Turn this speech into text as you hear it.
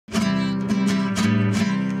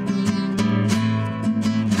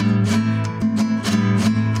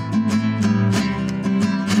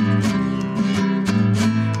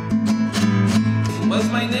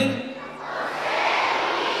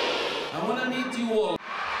meet you all.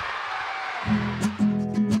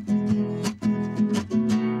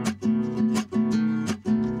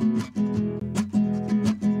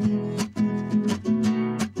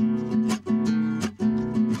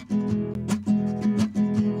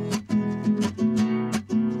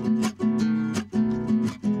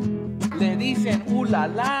 Le dicen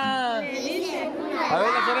ulala. A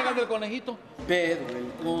ver las orejas del conejito. Pero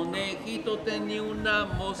el conejito tenía una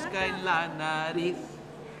mosca en la nariz.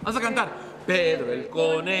 Vamos a cantar. Pero el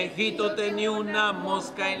conejito tenía una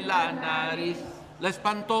mosca en la nariz. La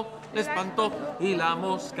espantó y la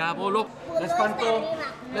mosca voló. La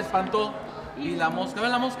espantó y la mosca,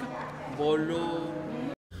 ¿ven la mosca? Voló.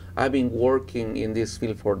 I've been working in this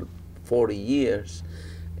field for 40 years.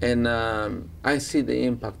 And I see the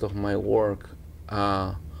impact of my work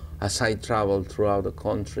as I travel throughout the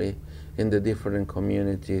country in the different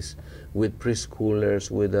communities with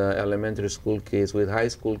preschoolers, with elementary school kids, with high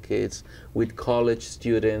school kids, with college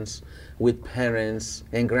students, with parents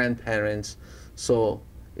and grandparents. So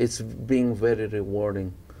it's been very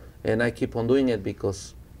rewarding. And I keep on doing it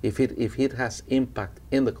because if it has impact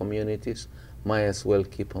in the communities, might as well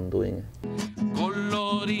keep on doing it.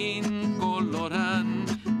 Colorín colorán,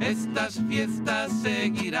 estas fiestas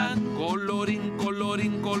seguirán. Colorín,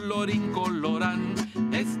 colorín, colorín, colorán,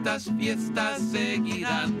 estas fiestas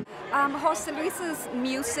seguirán. Jose-Luis's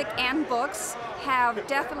music and books have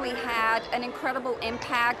definitely had an incredible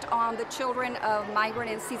impact on the children of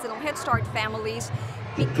migrant and seasonal Head Start families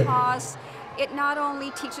because it not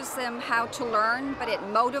only teaches them how to learn, but it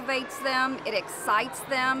motivates them, it excites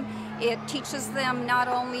them, it teaches them not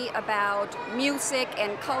only about music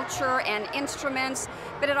and culture and instruments,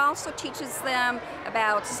 but it also teaches them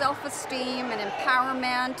about self-esteem and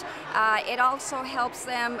empowerment. It also helps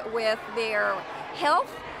them with their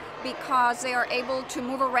health because they are able to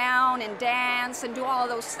move around and dance and do all of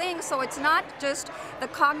those things. So it's not just the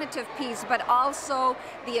cognitive piece, but also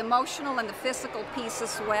the emotional and the physical piece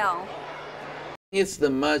as well. It's the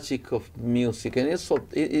magic of music, and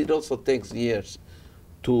it also takes years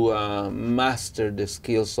to master the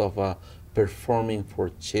skills of performing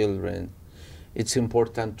for children. It's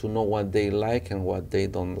important to know what they like and what they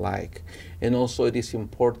don't like. And also it is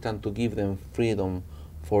important to give them freedom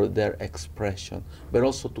for their expression, but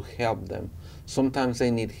also to help them. Sometimes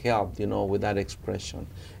they need help, you know, with that expression.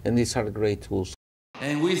 And these are great tools.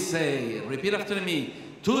 And we say, repeat after me,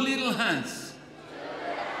 2 little hands,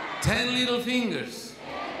 10 little fingers,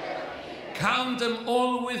 count them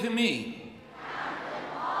all with me.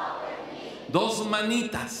 2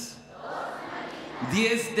 manitas,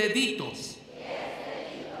 10 deditos,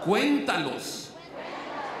 cuéntalos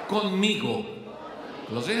conmigo.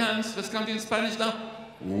 Close your hands, let's count in Spanish now.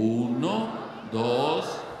 1, 2,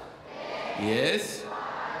 10, 5,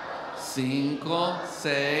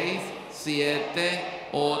 6, 7,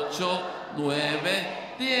 8, 9,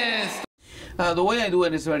 10. The way I do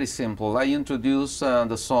it is very simple. I introduce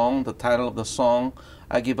the song, the title of the song.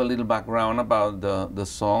 I give a little background about the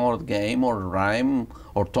song or the game or rhyme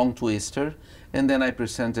or tongue twister, and then I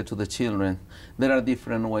present it to the children. There are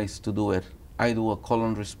different ways to do it. I do a call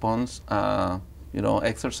and response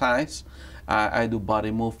exercise. I do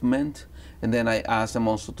body movement, and then I ask them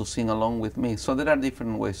also to sing along with me. So there are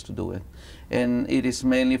different ways to do it. And it is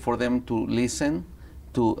mainly for them to listen,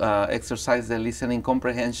 to exercise their listening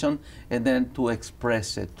comprehension, and then to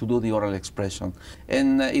express it, to do the oral expression.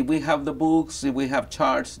 And if we have the books, if we have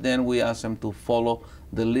charts, then we ask them to follow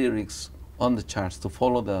the lyrics on the charts, to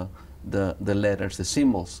follow the letters, the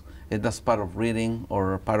symbols. And that's part of reading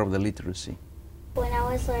or part of the literacy. When I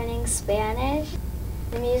was learning Spanish,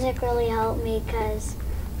 the music really helped me because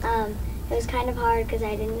it was kind of hard because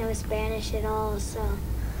I didn't know Spanish at all. So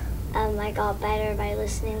I got better by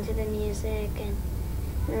listening to the music and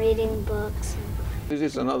reading books. This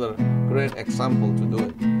is another great example to do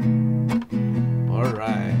it. All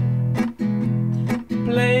right.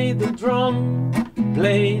 Play the drum,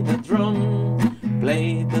 play the drum,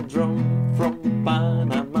 play the drum from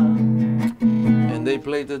Panama. And they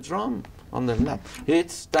play the drum on their lap.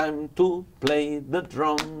 It's time to play the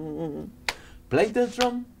drum. Play the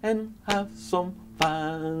drum and have some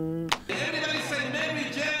fun. Everybody say Mary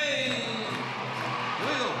Jane. Here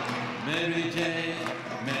we go. Mary Jane,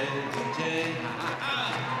 Mary Jane,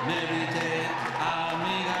 Mary Jane,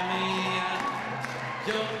 amiga mía.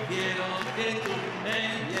 Yo quiero que tú me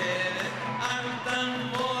lleves al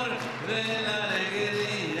tambor de la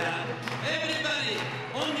alegría. Everybody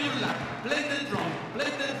on your lap, play the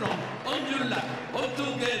drum on your lap. All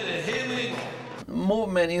together, here we go.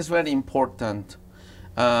 Movement is very important.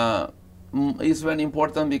 It's very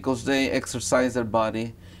important because they exercise their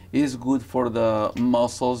body It's good for the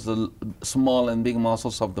muscles, the small and big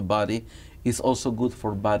muscles of the body. It's also good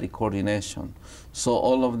for body coordination. So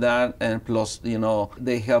all of that, and plus, you know,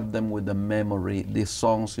 they help them with the memory. These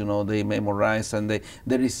songs, you know, they memorize, and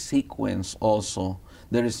there is sequence also.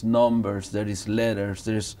 There is numbers, there is letters,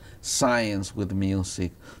 there is science with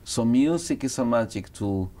music. So music is a magic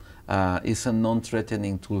tool. It's a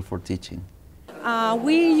non-threatening tool for teaching.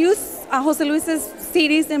 We use Jose-Luis's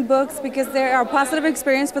CDs and books because they are a positive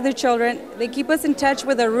experience for the children. They keep us in touch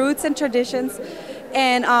with the roots and traditions,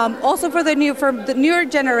 and also for the newer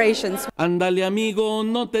generations. Ándale amigo,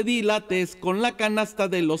 no te dilates con la canasta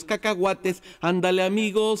de los cacahuates. Ándale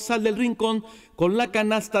amigo, sal del rincón con la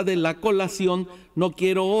canasta de la colación. No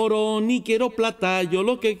quiero oro ni quiero plata, yo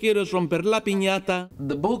lo que quiero es romper la piñata.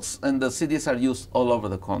 The books and the CDs are used all over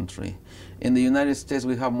the country. In the United States,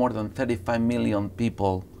 we have more than 35 million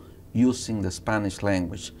people using the Spanish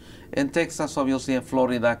language. In Texas, obviously, and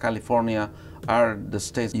Florida, California are the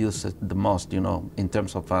states use it the most, you know, in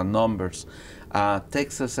terms of numbers.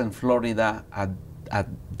 Texas and Florida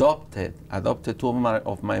adopted two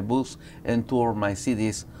of my books and two of my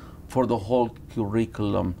CDs for the whole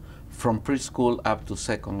curriculum from preschool up to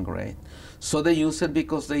second grade. So they use it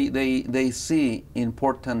because they see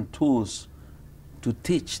important tools to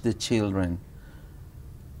teach the children,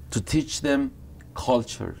 to teach them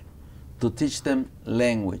culture, to teach them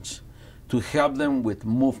language, to help them with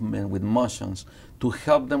movement, with motions, to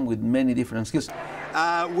help them with many different skills.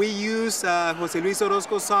 We use José-Luis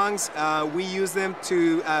Orozco songs. We use them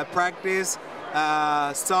to practice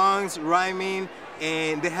songs, rhyming,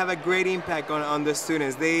 and they have a great impact on the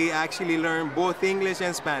students. They actually learn both English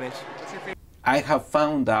and Spanish. I have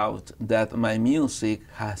found out that my music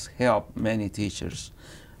has helped many teachers.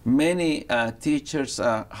 Many teachers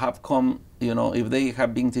have come, you know, if they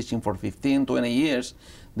have been teaching for 15, 20 years,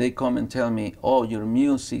 they come and tell me, oh, your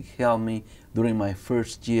music helped me during my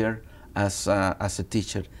first year as a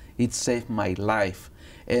teacher. It saved my life.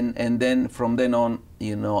 And then from then on,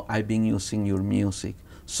 you know, I've been using your music.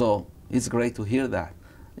 So it's great to hear that,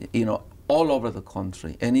 you know, all over the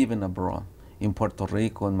country and even abroad. In Puerto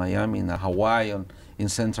Rico, in Miami, in Hawaii, in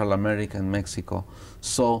Central America, and Mexico.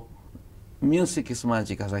 So music is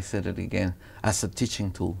magic, as I said it again, as a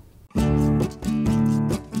teaching tool.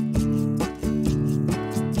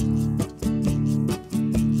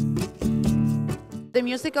 The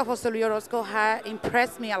music of Jose-Luis Orozco has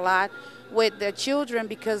impressed me a lot with the children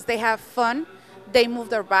because they have fun, they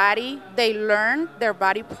move their body, they learn their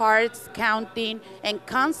body parts, counting, and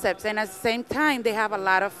concepts, and at the same time, they have a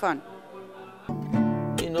lot of fun.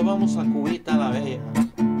 Y nos vamos a Cubita la Bella.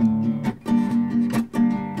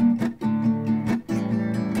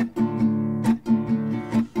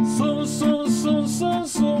 Sun, sun, sun, sun,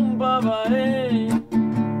 sun, babae.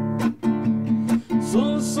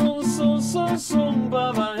 Sun, sun, sun, sun, sun,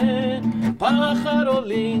 babae. Pájaro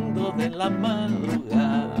lindo de la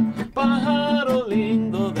madrugada. Pájaro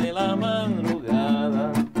lindo de la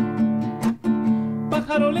madrugada.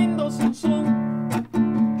 Pájaro lindo, sun, sun.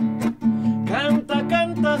 Canta,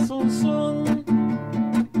 canta, sun, sun.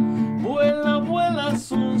 Vuela, vuela,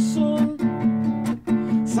 sun, sun.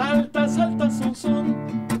 Salta, salta, sun, sun.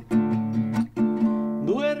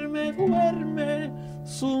 Duerme, duerme,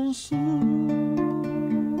 sun, sun.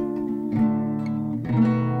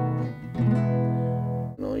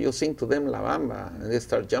 No, you sing to them La Bamba, and they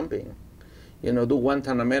start jumping. You know, do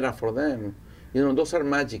Guantanamera for them. You know, those are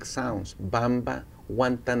magic sounds. Bamba,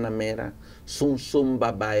 Guantanamera, Sum Sum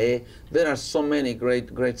Babae. There are so many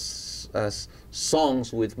great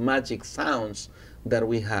songs with magic sounds that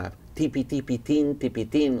we have. Tipi tipi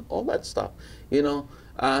tin, all that stuff. You know,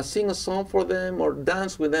 sing a song for them or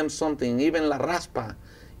dance with them something, even La Raspa.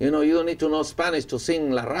 You know, you don't need to know Spanish to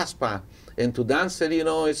sing La Raspa. And to dance it, you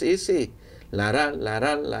know, it's easy. La ra, la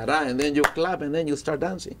ra, la ra, and then you clap and then you start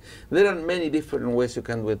dancing. There are many different ways you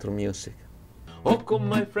can do it through music. Oh, come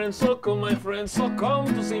my friends, oh, come my friends, oh, come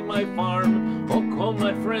to see my farm. Oh, come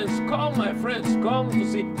my friends, come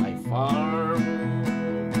to see my farm.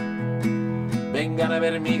 Vengan a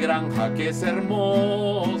ver mi granja que es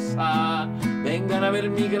hermosa. Vengan a ver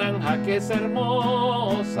mi granja que es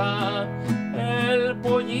hermosa. El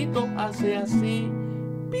pollito hace así,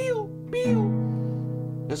 piu, piu.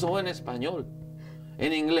 Eso en español.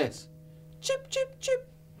 En inglés, chip, chip, chip.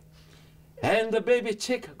 And the baby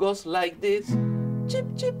chick goes like this.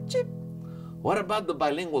 Chip, chip, chip. What about the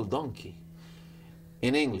bilingual donkey?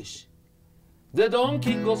 In English. The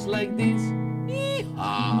donkey goes like this.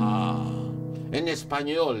 Hee-haw. En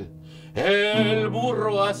español. El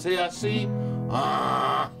burro hace así.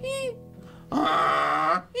 Ah, hee,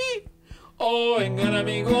 ah, hee. Oh, vengan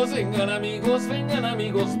amigos, vengan amigos, vengan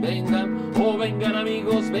amigos, vengan. Oh, vengan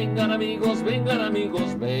amigos, vengan amigos, vengan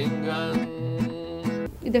amigos, vengan.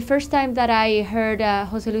 The first time that I heard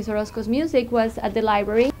José-Luis Orozco's music was at the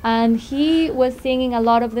library, and he was singing a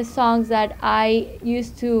lot of the songs that I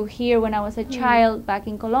used to hear when I was a child back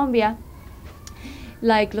in Colombia,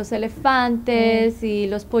 like Los Elefantes y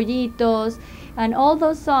Los Pollitos, and all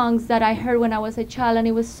those songs that I heard when I was a child. And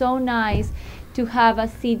it was so nice to have a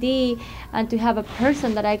CD and to have a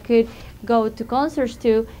person that I could go to concerts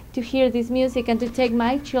to hear this music and to take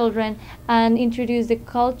my children and introduce the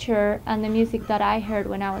culture and the music that I heard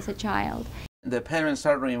when I was a child. The parents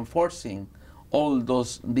are reinforcing all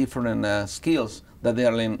those different skills that they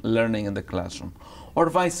are learning in the classroom. Or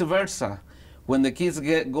vice versa. When the kids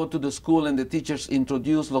go to the school and the teachers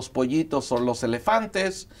introduce Los Pollitos or Los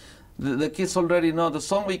Elefantes, the kids already know the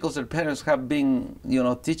song because their parents have been,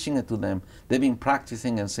 teaching it to them. They've been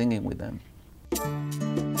practicing and singing with them.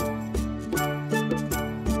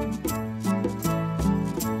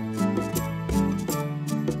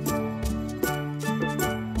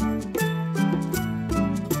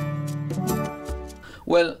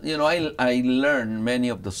 Well, I learned many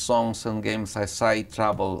of the songs and games as I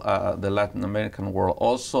travel the Latin American world,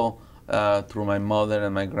 also through my mother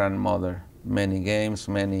and my grandmother. Many games,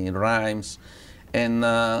 many rhymes. And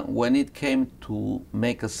when it came to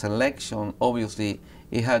make a selection, obviously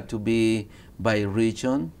it had to be by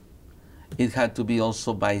region. It had to be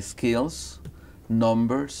also by skills,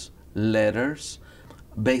 numbers, letters,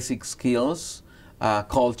 basic skills,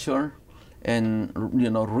 culture, and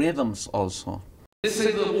rhythms also. This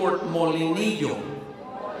is the word molinillo.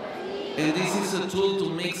 And this is a tool to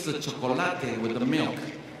mix the chocolate with the milk.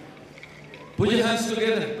 Put your hands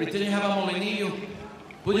together, pretend you have a molinillo.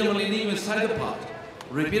 Put your molinillo inside the pot.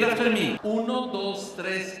 Repeat after me. 1, 2,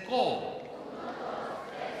 3, co.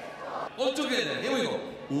 All together, here we go.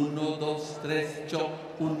 1, 2, 3, cho.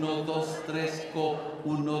 1, 2, 3, co.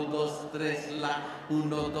 1, 2, 3, la. 1,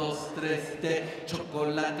 2, 3, te.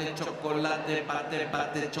 Chocolate, chocolate, pate,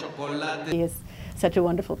 pate, chocolate. He is such a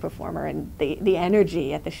wonderful performer, and the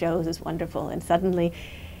energy at the shows is wonderful. And suddenly,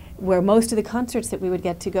 where most of the concerts that we would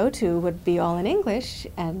get to go to would be all in English,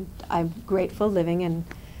 and I'm grateful living in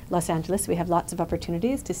Los Angeles. We have lots of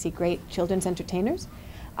opportunities to see great children's entertainers.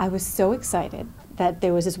 I was so excited that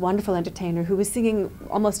there was this wonderful entertainer who was singing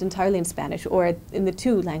almost entirely in Spanish or in the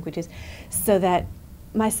 2 languages, so that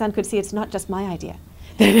my son could see it's not just my idea.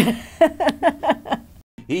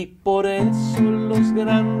 Y por eso los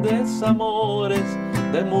grandes amores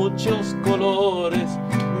de muchos colores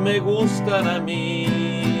me gustan a mí.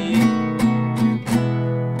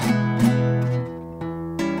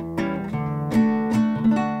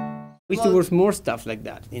 We used to watch more stuff like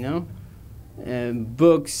that,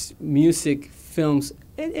 books, music, films,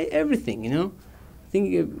 everything, I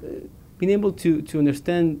think being able to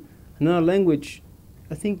understand another language,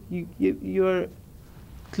 I think you are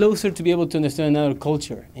closer to be able to understand another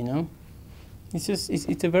culture,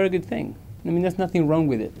 It's a very good thing. I mean, there's nothing wrong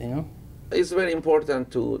with it, It's very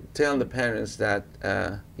important to tell the parents that,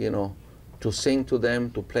 to sing to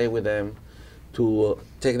them, to play with them, to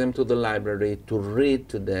take them to the library, to read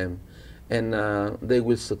to them, and they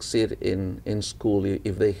will succeed in school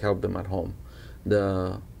if they help them at home.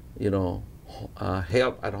 The,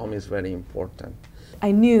 help at home is very important.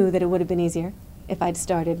 I knew that it would have been easier if I'd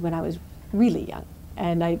started when I was really young.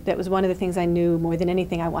 And that was one of the things I knew more than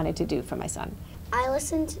anything I wanted to do for my son. I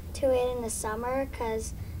listened to it in the summer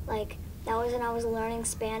because, that was when I was learning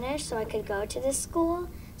Spanish, so I could go to this school.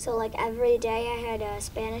 So, every day I had a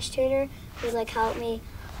Spanish tutor who would, help me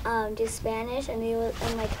do Spanish. And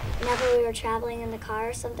whenever we were traveling in the car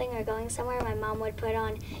or something or going somewhere, my mom would put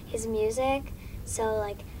on his music.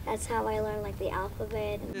 So, that's how I learned, the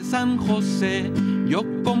alphabet. San José, yo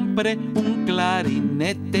compré un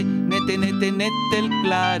clarinete, nete, nete, nete, el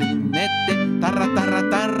clarinete, tarra, tarra,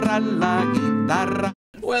 tarra, la guitarra.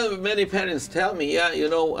 Well, many parents tell me,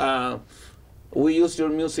 we use your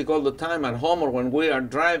music all the time at home or when we are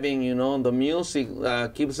driving, the music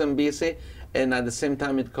keeps them busy and at the same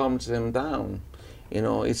time it calms them down.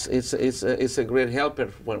 It's a great helper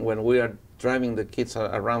when we are driving the kids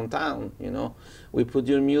around town, We put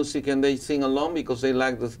your music and they sing along because they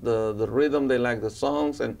like the rhythm, they like the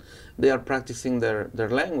songs, and they are practicing their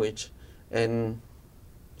language. And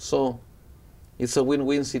so it's a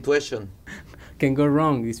win-win situation. Can go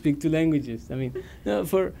wrong. You speak 2 languages. I mean,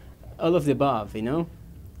 for all of the above,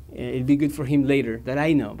 It'd be good for him later, that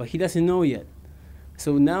I know, but he doesn't know yet.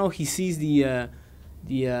 So now he sees the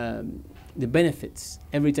benefits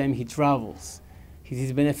every time he travels.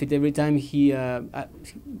 his benefit every time he, I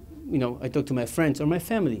talk to my friends or my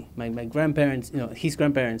family, my grandparents, his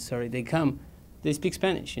grandparents, sorry, they come, they speak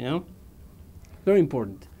Spanish, Very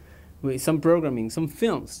important. With some programming, some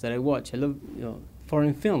films that I watch, I love,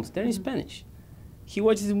 foreign films, they're in Spanish. He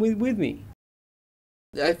watches them with me.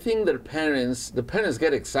 I think the parents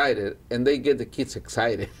get excited and they get the kids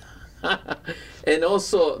excited. And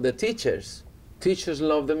also the teachers. Teachers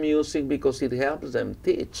love the music because it helps them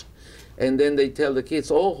teach. And then they tell the kids,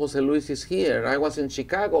 oh, Jose-Luis is here. I was in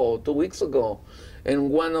Chicago 2 weeks ago. And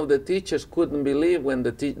one of the teachers couldn't believe when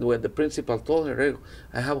the principal told her, hey,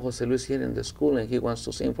 I have Jose-Luis here in the school and he wants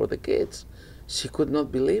to sing for the kids. She could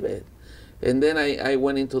not believe it. And then I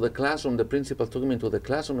went into the classroom. The principal took me into the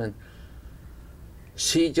classroom and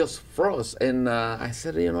she just froze. And I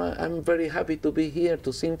said, I'm very happy to be here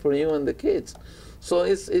to sing for you and the kids. So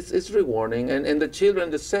it's rewarding, and the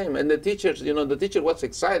children the same, and the teachers, the teacher was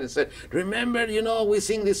excited, said, remember, we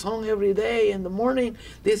sing this song every day in the morning.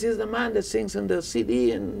 This is the man that sings in the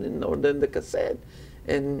CD or in the cassette.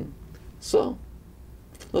 And so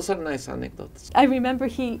those are nice anecdotes. I remember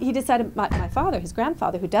he decided, my father, his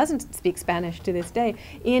grandfather, who doesn't speak Spanish to this day,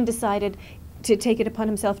 Ian decided to take it upon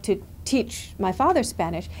himself to teach my father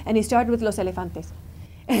Spanish, and he started with Los Elefantes.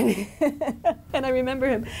 And I remember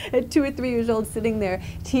him at 2 or 3 years old sitting there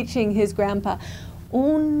teaching his grandpa,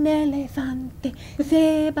 un elefante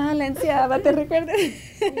se balanceaba, ¿te recuerdas?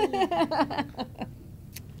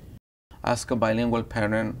 Ask a bilingual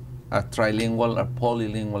parent, a trilingual or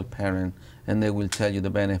polylingual parent, and they will tell you the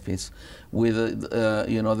benefits. With,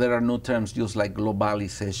 there are new terms used like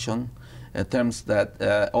globalization, terms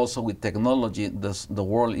that also with technology, the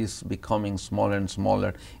world is becoming smaller and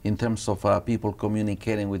smaller in terms of people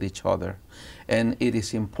communicating with each other. And it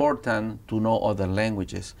is important to know other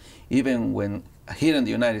languages. Even when, here in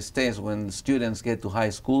the United States, when students get to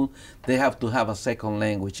high school, they have to have a second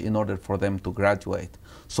language in order for them to graduate.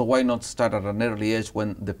 So why not start at an early age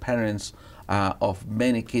when the parents of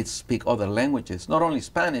many kids speak other languages, not only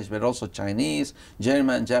Spanish, but also Chinese,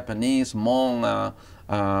 German, Japanese, Hmong,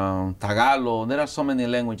 Tagalog. There are so many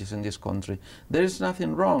languages in this country. There is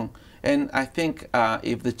nothing wrong. And I think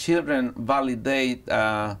if the children validate,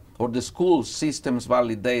 or the school systems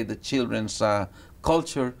validate the children's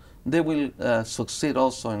culture, they will succeed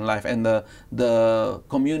also in life, and the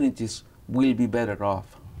communities will be better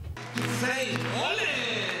off. Say, ole!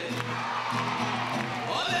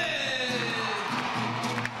 Ole!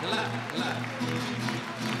 Clap, clap.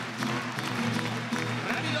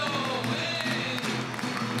 Rápido,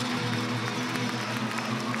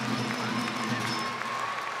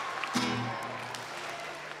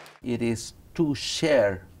 It is to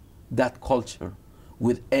share that culture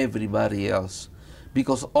with everybody else,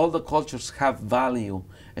 because all the cultures have value,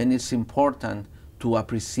 and it's important to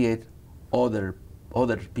appreciate other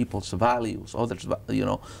people's values,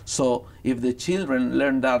 So if the children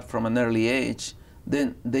learn that from an early age,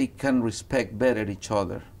 then they can respect better each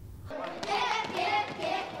other.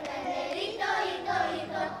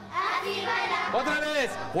 Otra vez,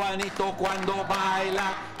 Juanito cuando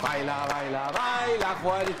baila, baila, baila, baila,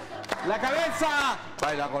 Juanito. La cabeza,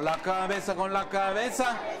 baila con la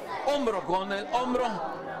cabeza, hombro con el hombro,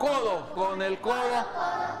 codo con el codo,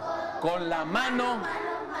 con la mano,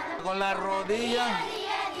 con la rodilla.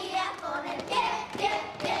 Con el pie,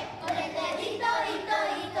 con el dedito,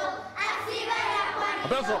 así baila Juanito.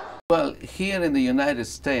 Aplauso. Well, here in the United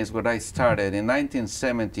States, where I started, in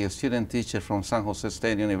 1970, a student teacher from San Jose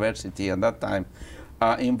State University at that time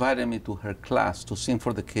invited me to her class to sing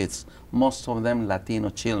for the kids, most of them Latino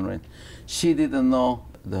children. She didn't know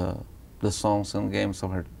the songs and games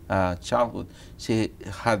of her childhood. She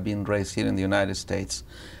had been raised here in the United States.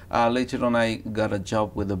 Later on, I got a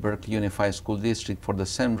job with the Berkeley Unified School District for the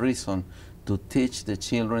same reason, to teach the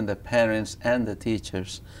children, the parents, and the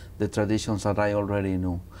teachers the traditions that I already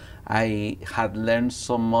knew. I had learned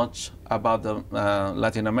so much about the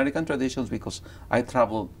Latin American traditions because I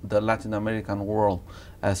traveled the Latin American world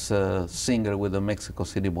as a singer with the Mexico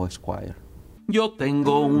City Boys Choir. Yo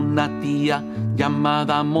tengo una tía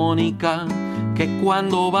llamada Mónica que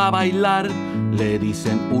cuando va a bailar le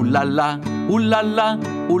dicen ulala, ulala,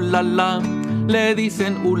 ulala, le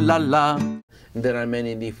dicen ulala. There are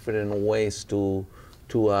many different ways to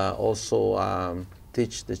also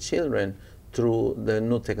teach the children through the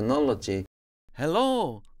new technology.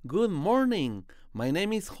 Hello, good morning. My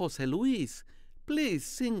name is Jose Luis. Please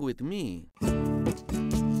sing with me.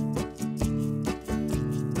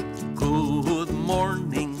 Good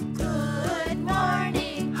morning. Good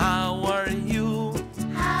morning. How are you?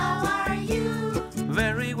 How are you?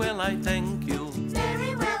 Very well, I thank you.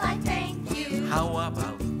 Very well, I thank you. How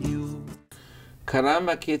about you?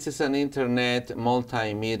 Caramba Kids is an internet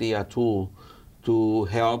multimedia tool to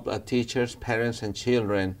help teachers, parents, and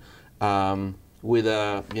children with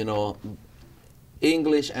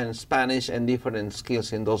English and Spanish and different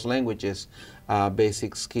skills in those languages,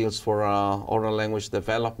 basic skills for oral language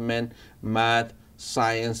development, math,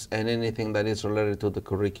 science, and anything that is related to the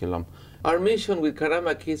curriculum. Our mission with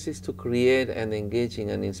Caramba Kids is to create an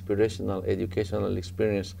engaging and inspirational educational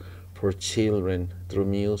experience for children through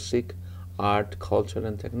music, art, culture,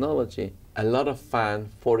 and technology. A lot of fun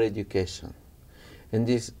for education. And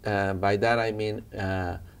this, by that I mean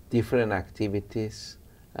different activities,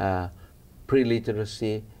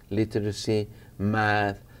 pre-literacy, literacy,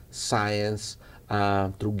 math, science,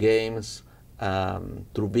 through games,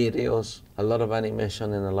 through videos, a lot of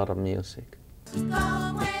animation and a lot of music.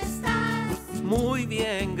 ¿Cómo estás? Muy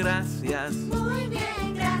bien, gracias. Muy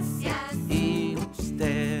bien, gracias. ¿Y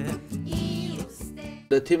usted? ¿Y usted?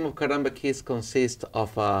 The team of Caramba Kids consists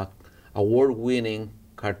of award-winning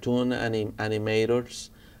cartoon animators,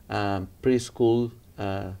 preschool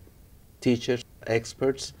teachers,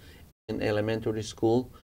 experts in elementary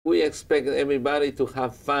school. We expect everybody to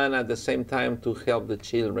have fun at the same time to help the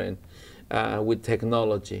children with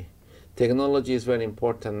technology. Technology is very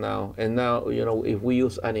important now, and now, you know, if we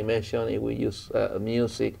use animation, if we use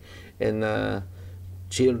music and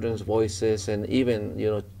children's voices, and even,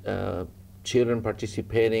 you know, children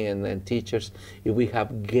participating and teachers, if we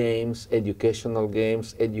have games, educational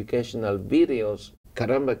videos,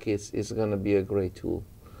 Caramba Kids is going to be a great tool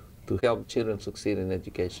to help children succeed in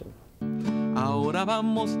education. Ahora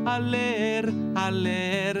vamos a leer, a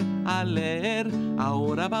leer, a leer.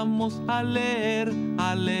 Ahora vamos a leer,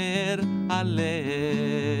 a leer, a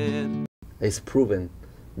leer. It's proven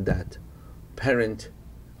that parent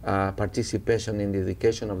participation in the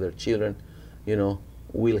education of their children, you know,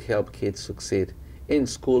 will help kids succeed in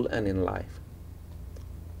school and in life.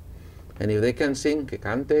 And if they can sing, que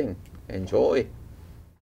canten, enjoy.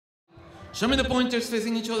 Show me the pointers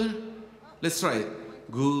facing each other. Let's try it.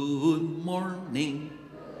 Good morning. Good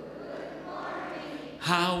morning.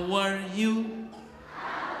 How are you?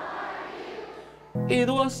 How are you? It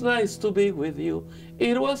was nice to be with you.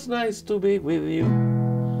 It was nice to be with you.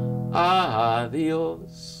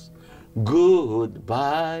 Adios.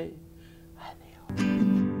 Goodbye.